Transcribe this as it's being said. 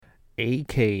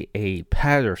aka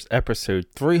Patters, episode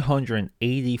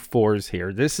 384 is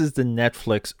here. This is the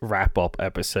Netflix wrap-up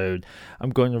episode. I'm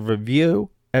going to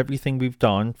review everything we've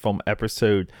done from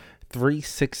episode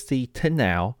 360 to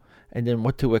now, and then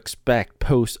what to expect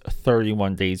post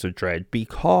 31 Days of Dread,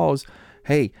 because,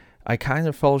 hey, I kind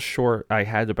of fell short. I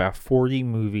had about 40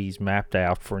 movies mapped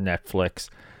out for Netflix.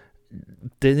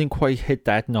 Didn't quite hit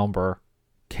that number.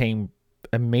 Came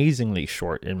amazingly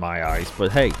short in my eyes,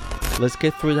 but hey, let's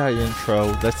get through that intro.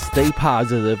 Let's stay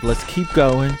positive. Let's keep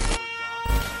going.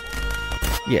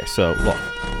 Yeah, so look,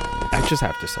 I just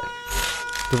have to say,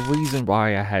 the reason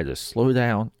why I had to slow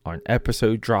down on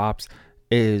episode drops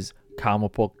is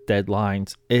comic book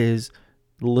deadlines, is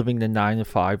living the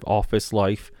 9-to-5 office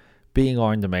life, being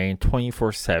on demand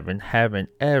 24/7, having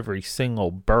every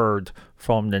single bird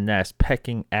from the nest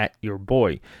pecking at your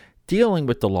boy, dealing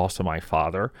with the loss of my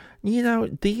father. You know,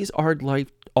 these are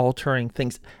life-altering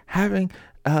things. Having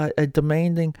a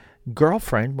demanding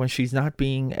girlfriend when she's not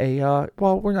being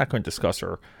well, we're not going to discuss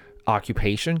her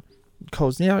occupation,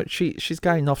 because, you know, she's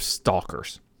got enough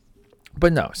stalkers.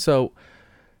 But no, so,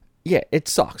 yeah, it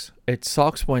sucks. It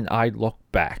sucks when I look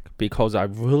back, because I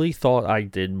really thought I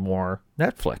did more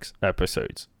Netflix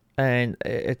episodes. And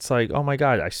it's like, oh my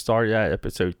God, I started at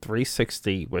episode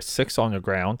 360 with 6 on the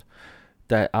ground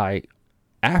that I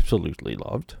absolutely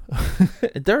loved.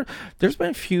 There's been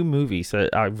a few movies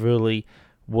that I really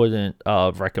wouldn't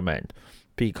recommend,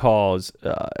 because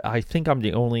I think I'm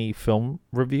the only film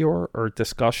reviewer or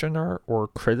discussioner or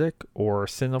critic or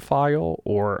cinephile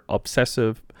or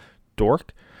obsessive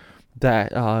dork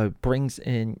that brings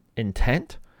in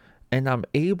intent, and I'm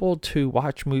able to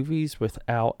watch movies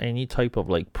without any type of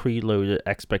like preloaded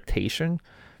expectation.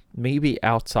 Maybe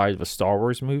outside of a Star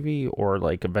Wars movie or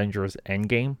like Avengers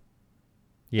Endgame.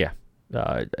 Yeah.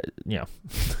 You know.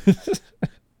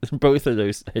 Both of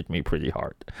those hit me pretty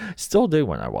hard. Still do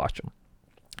when I watch them.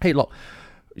 Hey, look.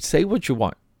 Say what you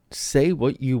want. Say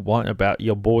what you want about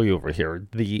your boy over here,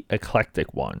 the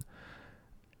eclectic one.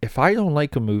 If I don't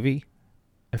like a movie,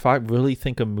 if I really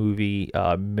think a movie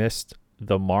missed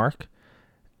the mark,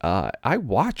 I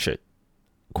watch it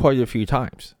quite a few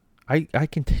times. I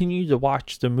continue to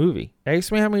watch the movie.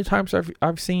 Ask me how many times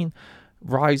I've seen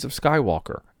Rise of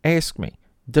Skywalker. Ask me.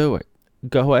 Do it.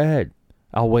 Go ahead.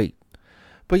 I'll wait.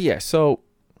 But yeah, so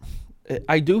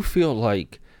I do feel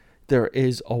like there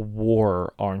is a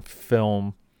war on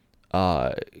film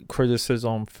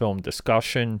criticism, film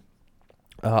discussion.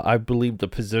 I believe the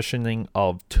positioning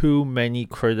of too many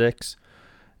critics,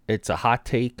 it's a hot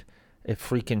take. It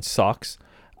freaking sucks.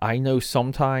 I know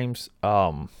sometimes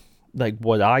like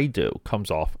what I do comes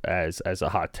off as a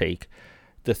hot take.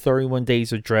 The 31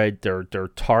 Days of Dread, they're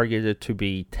targeted to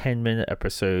be 10-minute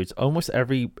episodes. Almost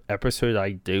every episode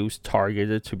I do is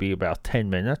targeted to be about 10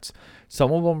 minutes.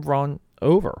 Some of them run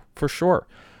over, for sure.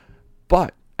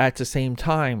 But at the same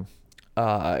time,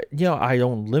 you know, I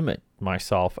don't limit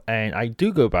myself, and I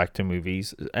do go back to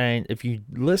movies. And if you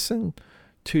listen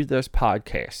to this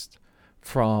podcast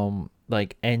from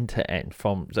like end to end,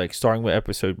 from like starting with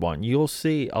episode 1, you'll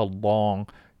see a long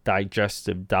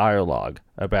digestive dialogue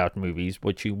about movies.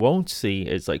 What you won't see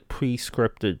is like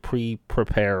pre-scripted,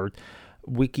 pre-prepared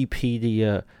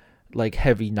Wikipedia like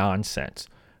heavy nonsense.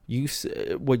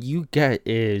 What you get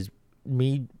is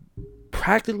me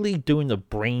practically doing a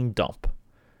brain dump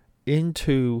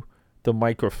into the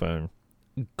microphone,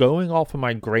 going off of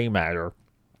my gray matter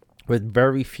with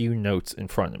very few notes in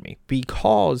front of me,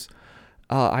 because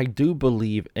I do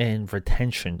believe in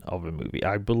retention of a movie.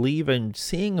 I believe in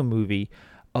seeing a movie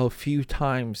a few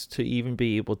times to even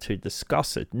be able to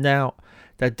discuss it. Now,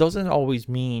 that doesn't always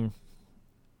mean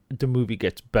the movie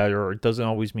gets better, or it doesn't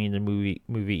always mean the movie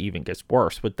even gets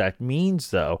worse. What that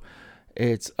means, though,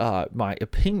 it's my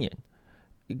opinion.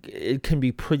 It can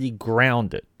be pretty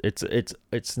grounded.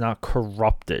 It's not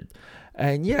corrupted.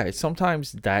 And yeah,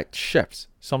 sometimes that shifts.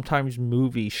 Sometimes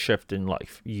movies shift in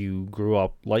life. You grew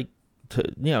up like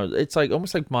it's like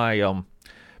almost like my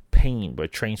pain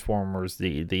with Transformers,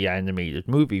 the animated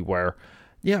movie, where,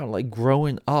 yeah, like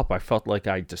growing up, I felt like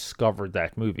I discovered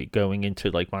that movie. Going into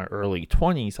like my early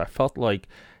 20s, I felt like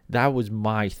that was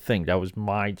my thing. That was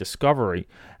my discovery.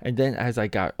 And then as I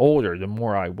got older, the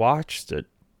more I watched it,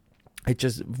 it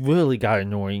just really got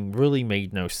annoying, really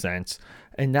made no sense.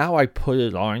 And now I put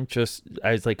it on just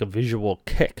as like a visual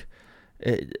kick.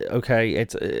 I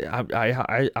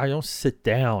don't sit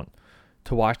down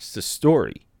to watch the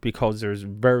story, because there's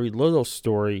very little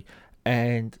story,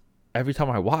 and every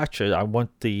time I watch it, I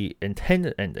want the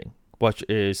intended ending, which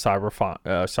is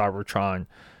Cybertron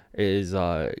is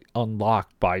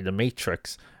unlocked by the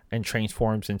Matrix and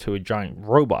transforms into a giant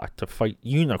robot to fight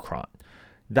Unicron.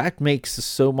 That makes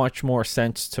so much more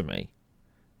sense to me.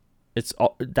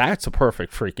 That's a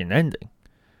perfect freaking ending.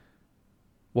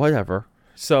 Whatever.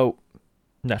 So,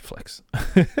 Netflix.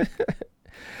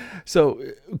 So,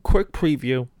 quick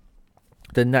preview.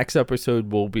 The next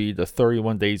episode will be the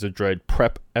 31 Days of Dread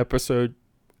prep episode.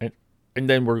 And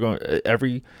then we're going,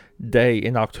 every day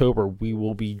in October, we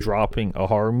will be dropping a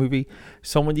horror movie.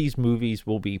 Some of these movies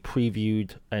will be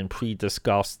previewed and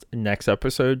pre-discussed next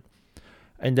episode.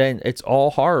 And then it's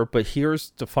all horror. But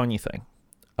here's the funny thing.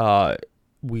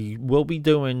 We will be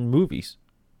doing movies.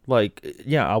 I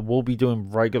will be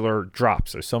doing regular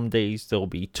drops. So some days there'll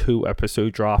be 2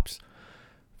 episode drops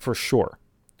for sure.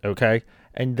 Okay?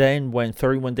 And then when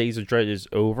 31 Days of Dread is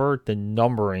over, the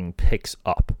numbering picks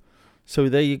up. So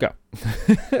there you go.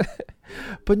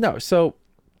 But no, so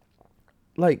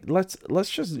let's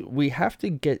just, we have to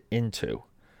get into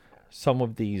some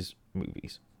of these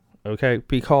movies. Okay?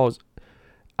 Because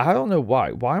I don't know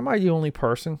why. Why am I the only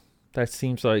person that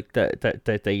seems like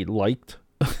that they liked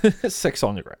Six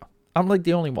Underground? I'm like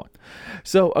the only one.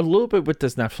 So a little bit with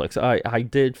this Netflix, I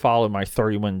did follow my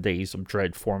 31 Days of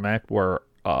Dread format where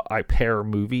I pair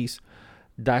movies.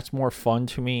 That's more fun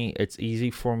to me. It's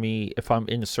easy for me if I'm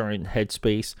in a certain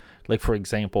headspace. Like, for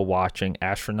example, watching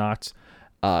Astronauts.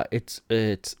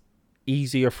 It's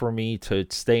easier for me to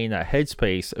stay in that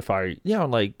headspace if I,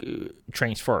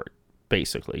 transfer it,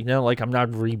 basically. I'm not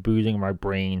rebooting my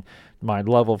brain. My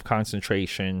level of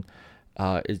concentration,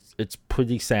 it's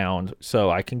pretty sound. So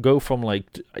I can go from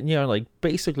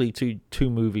basically to 2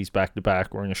 movies back to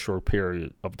back or in a short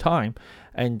period of time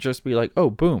and just be like,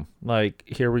 oh, boom,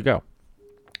 here we go.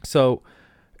 So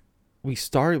we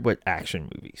started with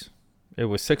action movies. It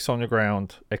was Six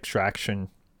Underground, Extraction,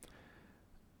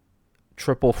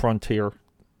 Triple Frontier.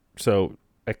 So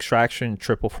Extraction,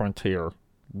 Triple Frontier,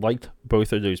 liked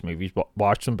both of those movies,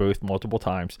 watched them both multiple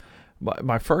times.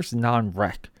 My first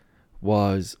non-rec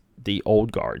was The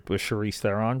Old Guard with Charlize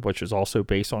Theron, which is also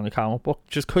based on the comic book.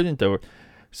 Just couldn't do it.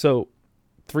 So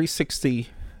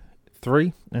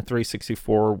 363 and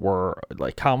 364 were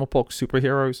comic book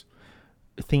superheroes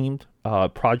themed.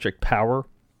 Project Power,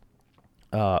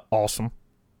 awesome.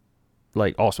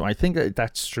 Awesome. I think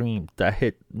that streamed, that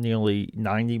hit nearly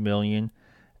 90 million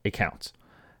accounts.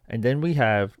 And then we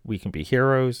Can Be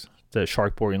Heroes, the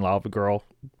Shark Boy and Lava Girl,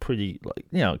 pretty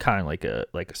kind of like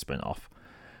a spin-off.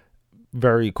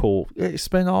 Very cool.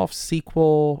 Spin-off,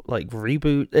 sequel,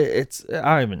 reboot. It's,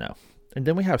 I don't even know. And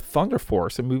then we have Thunder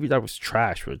Force, a movie that was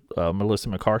trashed with Melissa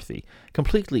McCarthy.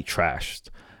 Completely trashed.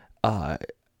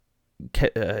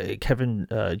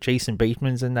 Jason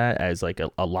Bateman's in that as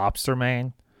a lobster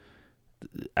man.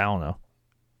 I don't know.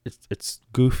 It's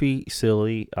goofy,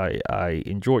 silly. I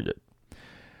enjoyed it.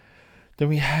 Then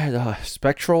we had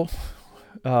Spectral,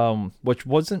 which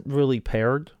wasn't really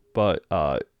paired, but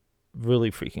really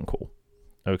freaking cool.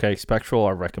 Okay, Spectral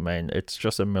I recommend. It's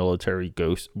just a military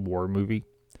ghost war movie.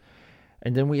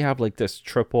 And then we have this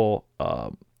triple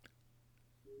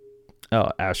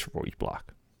asteroid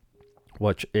block,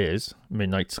 which is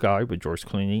Midnight Sky with George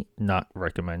Clooney, not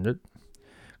recommended.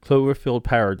 Cloverfield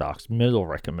Paradox, middle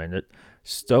recommended.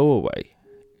 Stowaway.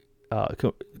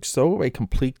 Stowaway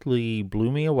completely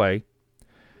blew me away.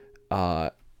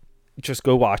 Just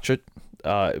go watch it.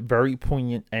 Very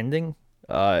poignant ending.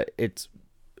 It's,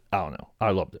 I don't know.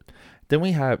 I loved it. Then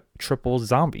we have Triple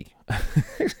Zombie.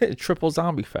 Triple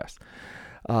Zombie Fest.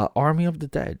 Army of the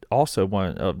Dead. Also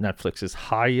one of Netflix's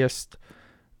highest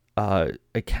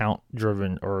account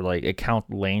driven or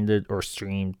account landed or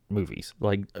streamed movies.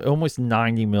 Almost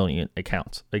 90 million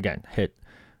accounts. Again, hit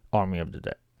Army of the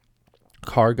Dead.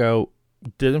 Cargo,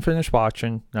 didn't finish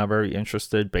watching, not very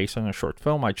interested based on a short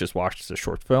film. I just watched the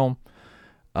short film.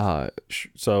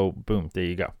 So boom, there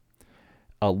you go.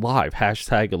 Alive,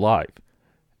 hashtag alive.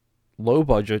 Low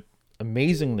budget,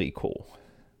 amazingly cool.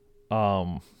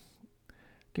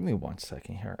 Give me 1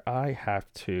 second here. I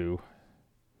have to,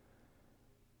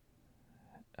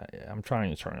 I'm trying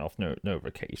to turn off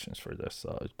notifications for this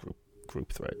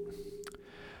group thread.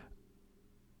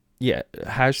 Yeah,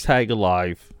 hashtag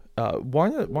alive.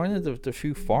 One of the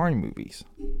few foreign movies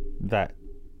that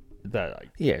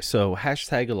so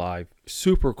hashtag alive,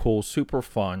 super cool, super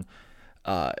fun,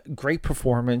 great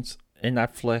performance in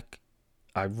that flick.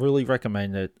 I really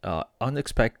recommend it.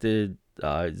 Unexpected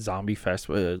zombie fest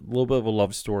with a little bit of a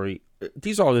love story.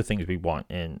 These are all the things we want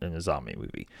in a zombie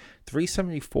movie.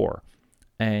 374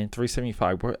 and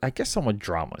 375 were, I guess, somewhat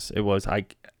dramas. It was I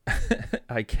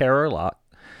Care a Lot.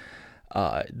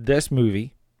 This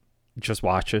movie, just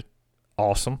watch it.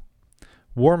 Awesome.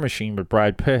 War Machine with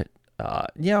Brad Pitt. I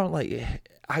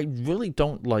really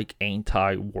don't like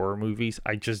anti-war movies.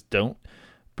 I just don't.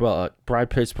 But Brad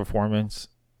Pitt's performance,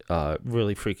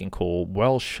 really freaking cool.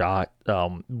 Well shot.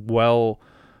 Well,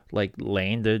 like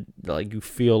landed. Like you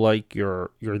feel like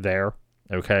you're there.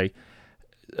 Okay.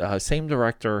 Same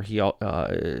director.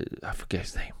 I forget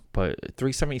his name, but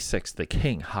 376, The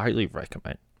King. Highly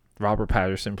recommend. Robert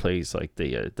Pattinson plays like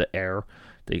the heir,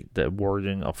 the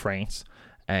warden of France,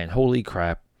 and holy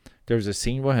crap, there's a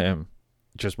scene with him.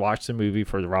 Just watch the movie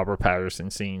for the Robert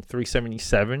Pattinson scene.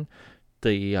 377,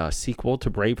 the sequel to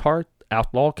Braveheart,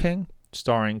 Outlaw King,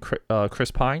 starring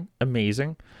Chris Pine.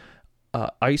 Amazing.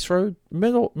 Ice Road,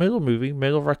 middle movie,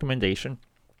 middle recommendation.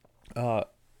 Liam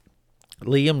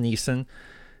Neeson.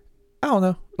 I don't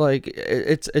know. Like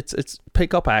it's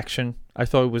pick up action. I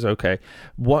thought it was okay.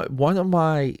 One of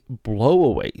my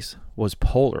blowaways was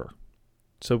Polar.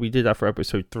 So we did that for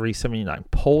episode 379.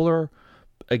 Polar,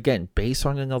 again, based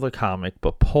on another comic,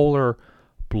 but Polar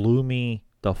blew me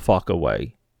the fuck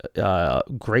away.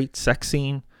 Great sex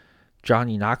scene.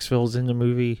 Johnny Knoxville's in the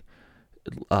movie.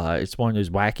 It's one of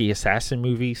those wacky assassin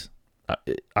movies.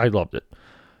 I loved it.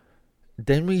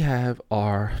 Then we have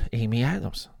our Amy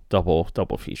Adams double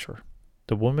feature.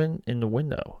 The Woman in the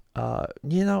Window.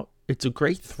 It's a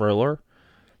great thriller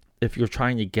if you're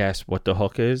trying to guess what the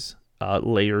hook is.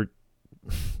 Later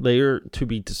to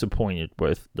be disappointed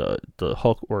with the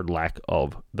hook or lack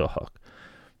of the hook.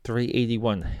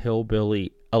 381,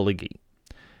 Hillbilly Elegy.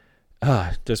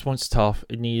 This one's tough.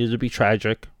 It needed to be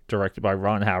tragic. Directed by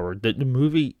Ron Howard. The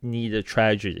movie needed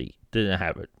tragedy. Didn't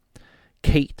have it.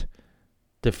 Kate,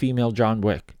 the female John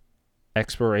Wick.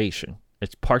 Exploration.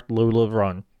 It's part Lola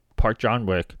Run, part John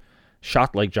Wick.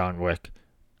 Shot like John Wick.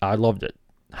 I loved it.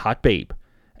 Hot Babe.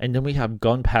 And then we have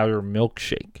Gunpowder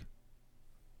Milkshake.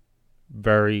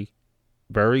 Very,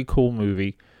 very cool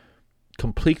movie.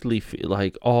 Completely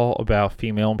like all about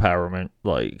female empowerment.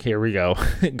 Like, here we go.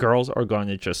 Girls are going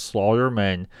to just slaughter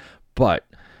men, but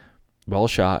well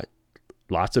shot,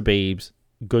 lots of babes,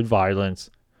 good violence,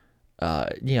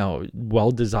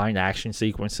 well designed action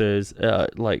sequences,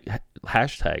 like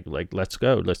hashtag like let's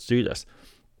go, let's do this.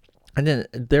 And then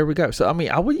there we go. So I mean,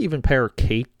 I would even pair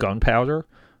Kate Gunpowder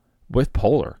with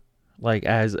Polar, like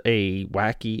as a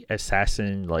wacky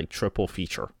assassin like triple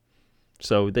feature.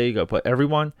 So there you go. But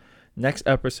everyone, next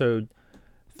episode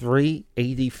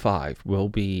 385 will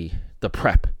be the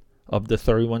prep of the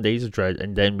 31 Days of Dread,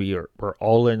 and then we're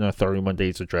all in the 31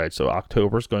 Days of Dread. So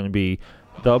October's going to be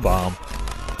the bomb.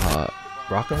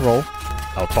 Rock and roll.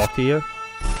 I'll talk to you.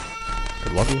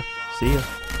 I love you. See ya.